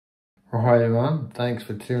Hi everyone, thanks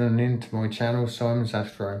for tuning in to my channel, Simon's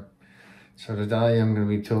Astro. So today I'm going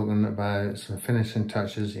to be talking about some finishing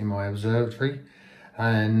touches in my observatory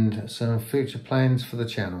and some future plans for the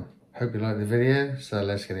channel. Hope you like the video, so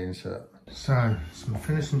let's get into it. So, some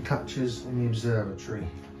finishing touches in the observatory.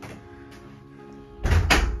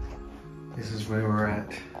 This is where we're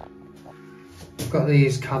at. I've got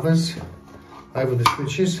these covers over the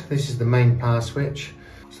switches. This is the main power switch,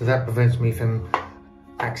 so that prevents me from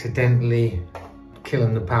accidentally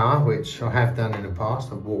killing the power, which I have done in the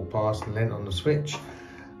past. I've walked past and leant on the switch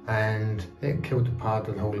and it killed the power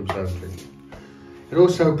to the whole observatory. It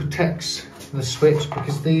also protects the switch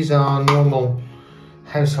because these are normal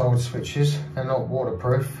household switches, they're not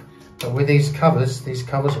waterproof, but with these covers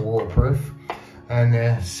are waterproof and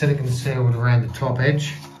they're silicone sealed around the top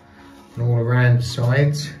edge and all around the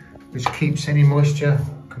sides, which keeps any moisture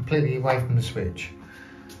completely away from the switch.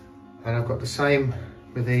 And I've got the same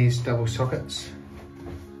with these double sockets,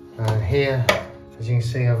 and here as you can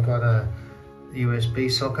see I've got a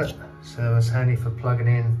USB socket, so it's handy for plugging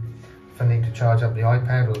in if I need to charge up the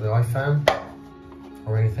iPad or the iPhone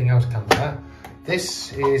or anything else comes with that.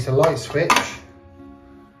 This is a light switch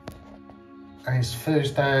and it's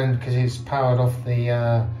fused down because it's powered off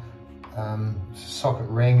the socket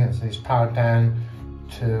ring. It's powered down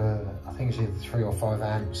to I think it's either 3 or 5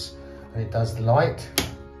 amps and it does the light.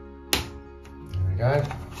 Go.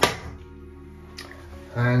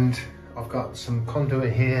 And I've got some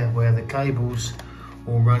conduit here where the cables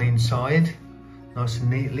all run inside nice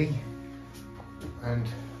and neatly, and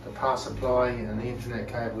the power supply and the internet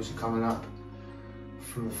cables are coming up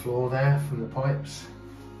from the floor there, from the pipes.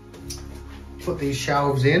 Put these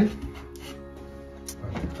shelves in,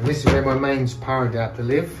 and this is where my mains power adapter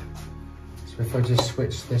live. So if I just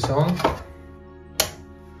switch this on,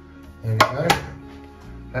 there we go.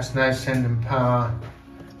 That's now sending power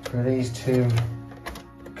through these two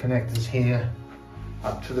connectors here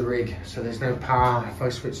up to the rig. So there's no power. If I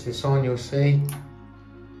switch this on, you'll see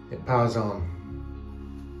it powers on.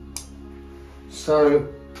 So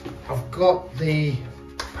I've got the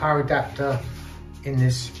power adapter in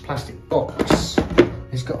this plastic box.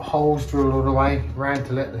 It's got holes drilled all the way around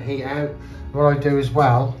to let the heat out. What I do as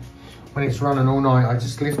well, when it's running all night, I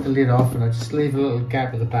just lift the lid off and I just leave a little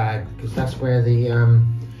gap of the bag because that's where the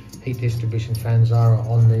heat distribution fans are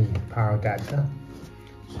on the power adapter.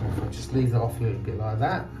 So if I just leave it off a little bit like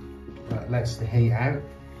that, that lets the heat out.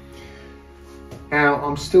 Now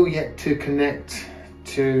I'm still yet to connect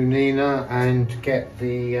to Nina and get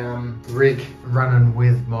the rig running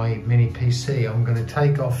with my mini PC. I'm going to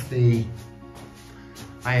take off the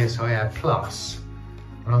ASIR Plus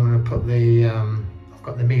and I'm going to put the I've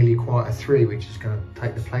got the ECUTEE 3, which is going to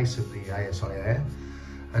take the place of the ASIR,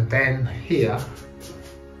 and then here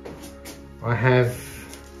I have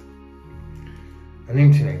an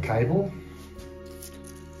internet cable.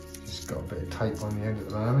 Just got a bit of tape on the end at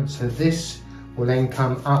the moment. So this will then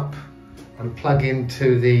come up and plug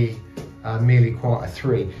into the ECUTEE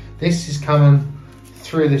 3. This is coming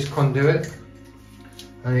through this conduit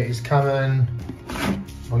and it is coming,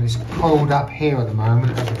 well it's coiled up here at the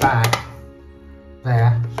moment at the back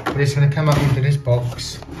there, but it's going to come up into this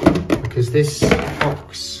box because this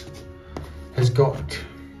box has got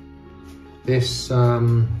this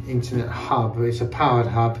internet hub. It's a powered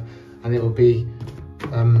hub and it will be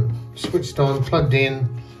switched on, plugged in,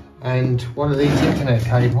 and one of these internet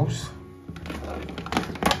cables,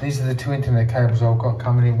 these are the two internet cables I've got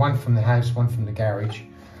coming in, one from the house, one from the garage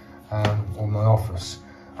or my office.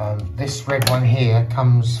 This red one here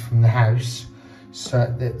comes from the house,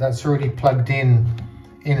 so that's already plugged in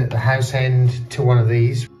at the house end to one of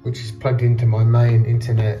these, which is plugged into my main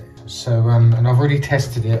internet. So and I've already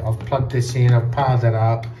tested it. I've plugged this in, I've powered that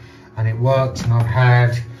up and it works, and I've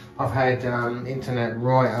had internet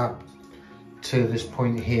right up to this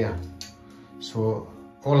point here. So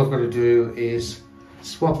all I've got to do is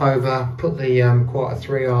swap over, put the ECUTEE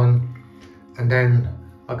 3 on, and then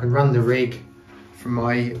I can run the rig from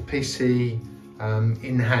my PC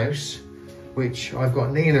in-house, which I've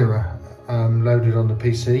got Nina loaded on the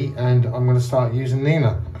PC, and I'm going to start using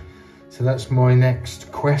Nina. So that's my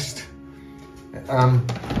next quest. So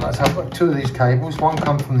I've got two of these cables. One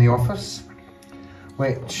comes from the office,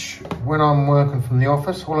 which when I'm working from the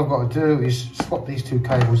office, all I've got to do is swap these two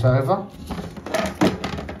cables over,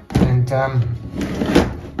 and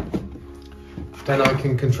then I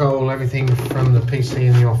can control everything from the PC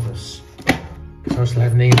in the office. So I still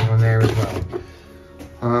have Nina on there as well.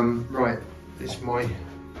 Right, this is my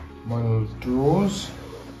little drawers.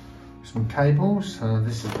 Some cables.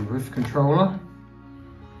 This is the roof controller.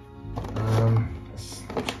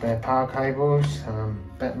 spare power cables,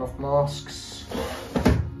 Betanoff masks,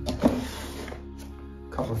 a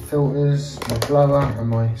couple of filters, my blower and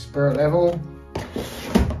my spirit level,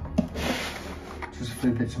 just a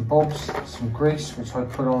few bits and bobs, some grease which I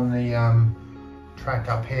put on the track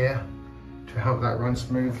up here to help that run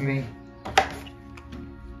smoothly.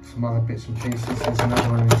 Some other bits and pieces. There's another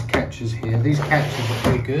one of these catchers here. These catchers are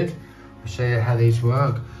pretty good. I'll show you how these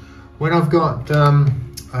work. When I've got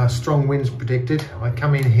strong winds predicted, I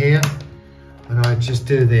come in here and I just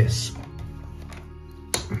do this.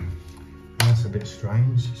 That's a bit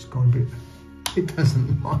strange. It's gone a bit. It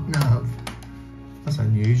doesn't line up. That's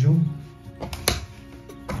unusual.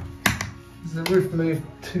 Has the roof moved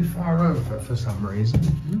too far over for some reason?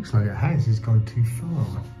 It looks like it has. It's gone too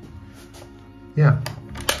far. Yeah.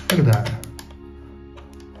 Look at that.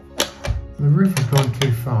 The roof has gone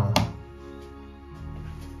too far.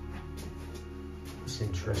 That's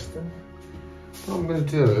interesting. What I'm going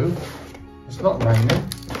to do, it's not raining.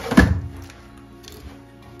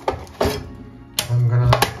 I'm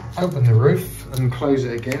going to open the roof and close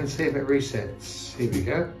it again and see if it resets. Here we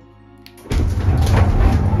go.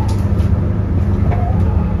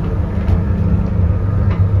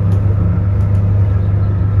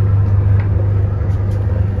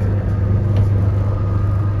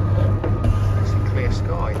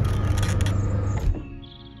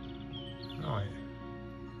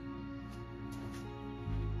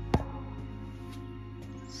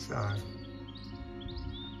 So,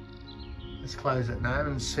 let's close it now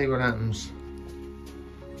and see what happens.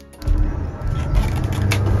 It's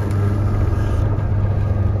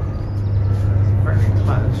very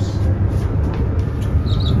close.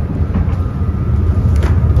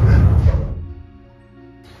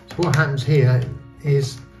 So what happens here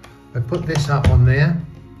is I put this up on there.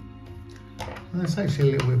 Well, that's actually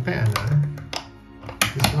a little bit better now.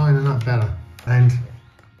 It's lining up better. And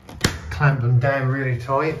clamp them down really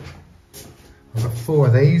tight. I've got 4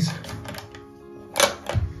 of these.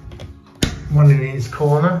 One in each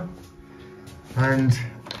corner. And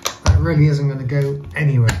that really isn't going to go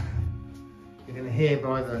anywhere. You're going to hear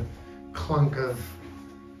by the clunk of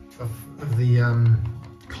the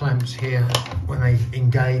clamps here when they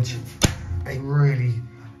engage, they really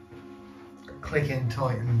click in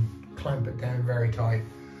tight and clamp it down very tight.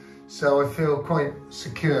 So I feel quite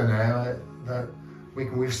secure now that we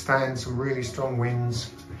can withstand some really strong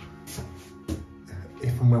winds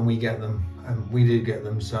if and when we get them, and we do get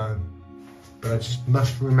them. So, but I just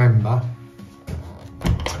must remember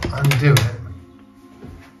to undo it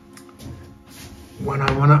when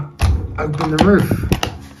I want to open the roof,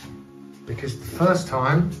 because the first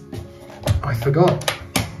time I forgot.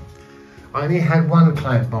 I only had one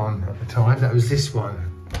clamp on at the time, that was this one,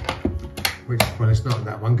 which, well, it's not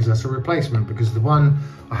that one because that's a replacement, because the one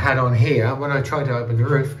I had on here, when I tried to open the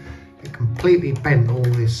roof, it completely bent all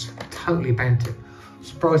this, totally bent it. I'm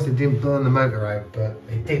surprised it didn't burn the motor out, but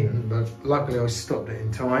it didn't, but luckily I stopped it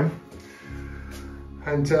in time.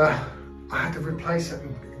 And I had to replace it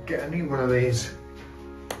and get a new one of these.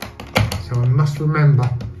 So I must remember,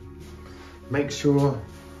 make sure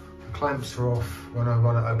the clamps are off when I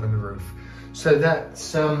want to open the roof. So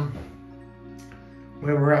that's where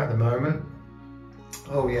we're at the moment.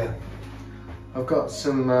 Oh yeah, I've got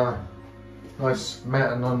some nice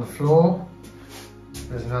matting on the floor.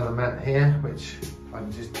 There's another mat here which I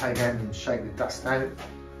can just take out and shake the dust out.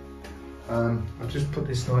 I've just put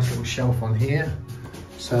this nice little shelf on here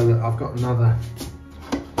so that I've got another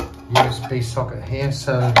USB socket here,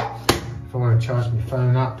 so if I want to charge my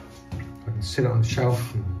phone up I can sit it on the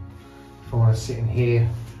shelf, and if I want to sit in here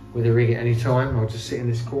with the rig at any time, I'll just sit in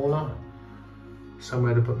this corner,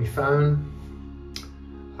 somewhere to put my phone.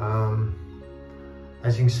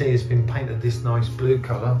 As you can see, it's been painted this nice blue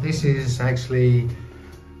colour. This is actually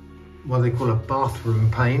what they call a bathroom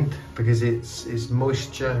paint, because it's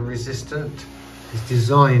moisture resistant. It's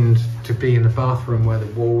designed to be in the bathroom where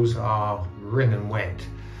the walls are wringing wet.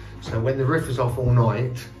 So when the roof is off all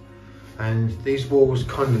night and these walls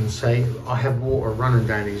condensate, I have water running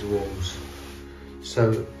down these walls.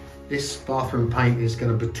 So this bathroom paint is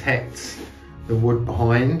going to protect the wood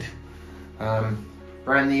behind.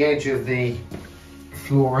 Around the edge of the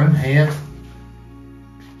flooring here,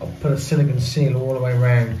 I'll put a silicone seal all the way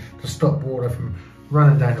around to stop water from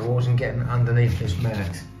running down the walls and getting underneath this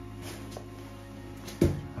mat.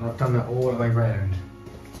 And I've done that all the way around.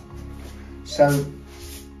 So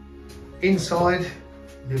inside,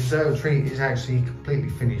 the observatory is actually completely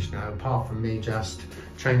finished now, apart from me just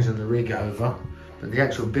changing the rig over. But the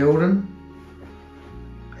actual building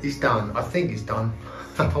is done. I think it's done.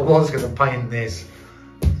 I was going to paint this.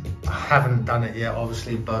 I haven't done it yet,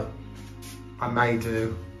 obviously, but I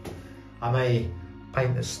may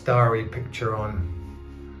paint a starry picture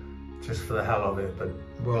on just for the hell of it, but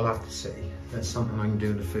we'll have to see. That's something I can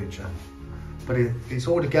do in the future. But it's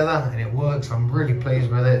all together and it works. I'm really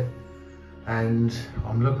pleased with it, and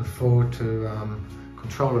I'm looking forward to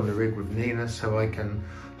controlling the rig with Nina, so I can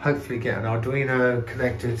hopefully get an Arduino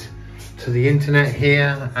connected to the internet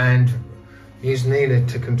here and use Nina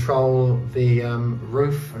to control the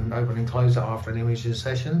roof and open and close it after an imaging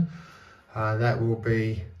session. That will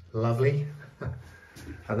be lovely.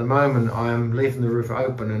 At the moment I am leaving the roof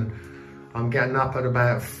open and I'm getting up at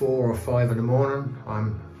about 4 or 5 in the morning.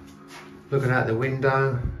 I'm looking out the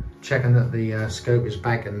window, checking that the scope is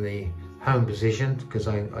back in the home position, because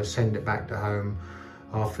I send it back to home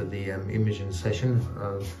after the imaging session.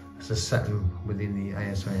 It's a setting within the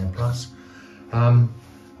ASIM Plus.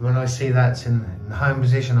 When I see that's in the home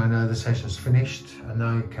position, I know the session's finished, and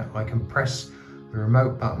now I can press the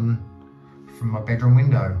remote button from my bedroom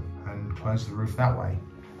window and close the roof that way.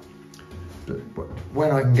 But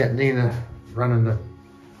when I can get Nina running the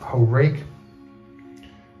whole rig,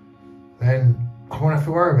 then I won't have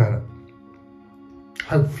to worry about it.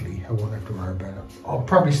 Hopefully I won't have to worry about it. I'll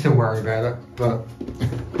probably still worry about it, but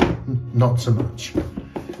not so much.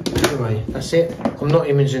 Anyway, that's it. I'm not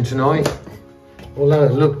imaging tonight. Although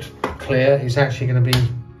it looked clear, it's actually going to be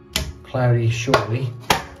cloudy shortly.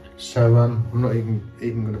 So I'm not even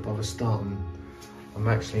going to bother starting. I'm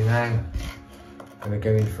actually now going to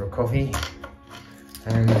go in for a coffee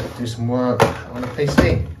and do some work on the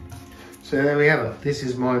PC. So there we have it. This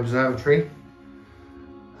is my observatory.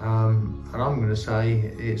 And I'm going to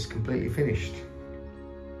say it's completely finished.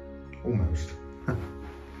 Almost.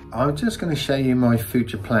 I'm just going to show you my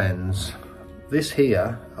future plans. This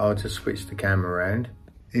here, I'll just switch the camera around,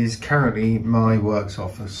 is currently my works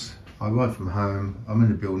office. I work from home, I'm in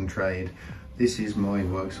the building trade. This is my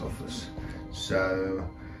works office. So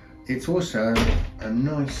it's also a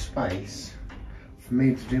nice space for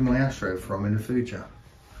me to do my Astro from in the future.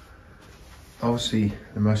 Obviously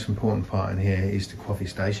the most important part in here is the coffee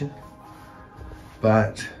station.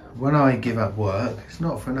 But when I give up work, it's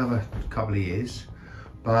not for another couple of years,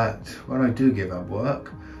 but when I do give up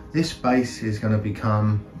work, this space is going to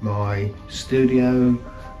become my studio.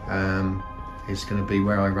 It's going to be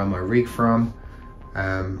where I run my rig from,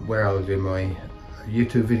 where I'll do my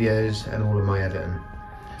YouTube videos and all of my editing.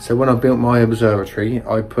 So when I built my observatory,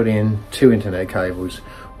 I put in 2 internet cables.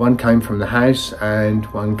 One came from the house and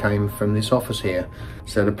one came from this office here.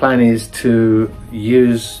 So the plan is to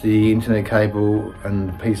use the internet cable and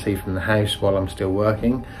the PC from the house while I'm still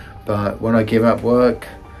working. But when I give up work,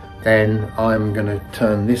 then I'm going to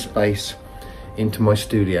turn this space into my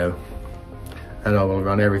studio and I will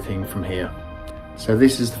run everything from here. So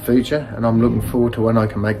this is the future, and I'm looking forward to when I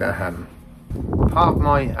can make that happen. Part of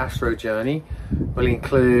my Astro journey will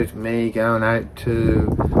include me going out to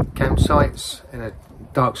campsites in a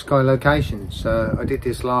dark sky location. So I did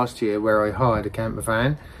this last year where I hired a camper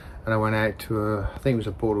van and I went out to I think it was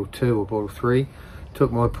a Portal 2 or Portal 3,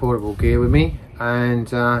 took my portable gear with me,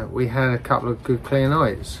 and we had a couple of good clear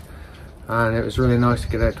nights. And it was really nice to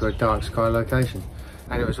get out to a dark sky location,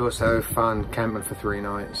 and it was also fun camping for 3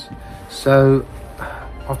 nights. So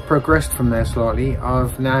I've progressed from there slightly.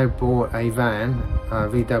 I've now bought a van, a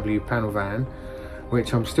VW panel van,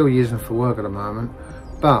 which I'm still using for work at the moment.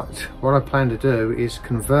 But what I plan to do is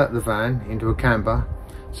convert the van into a camper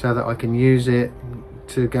so that I can use it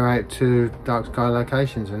to go out to dark sky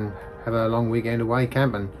locations and have a long weekend away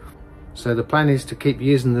camping. So the plan is to keep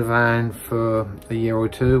using the van for a year or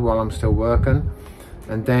 2 while I'm still working,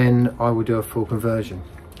 and then I will do a full conversion.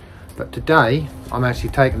 But today I'm actually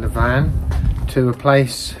taking the van to a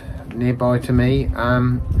place nearby to me,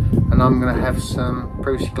 and I'm going to have some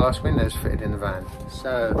privacy glass windows fitted in the van.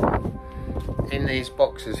 So in these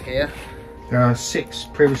boxes here there are 6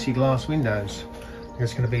 privacy glass windows.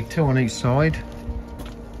 There's going to be 2 on each side.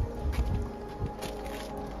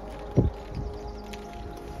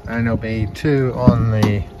 And there'll be 2 on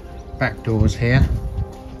the back doors here.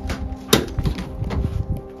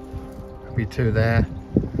 There'll be 2 there,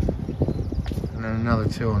 and then another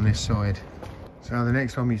 2 on this side. So the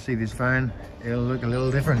next time you see this van, it'll look a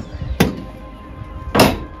little different.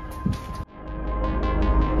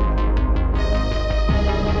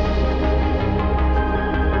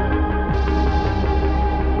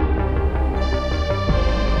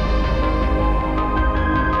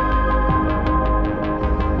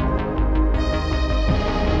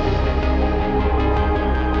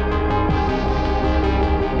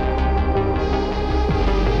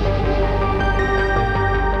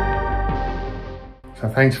 So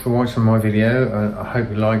thanks for watching my video. I hope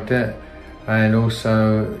you liked it. and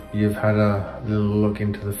also you've had a little look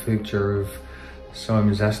into the future of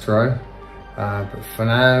Simon's Astro. But for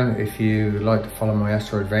now, if you like to follow my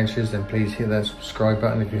Astro adventures, then please hit that subscribe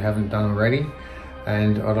button if you haven't done already.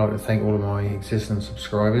 And I'd like to thank all of my existing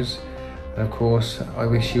subscribers. And of course, I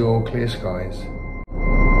wish you all clear skies.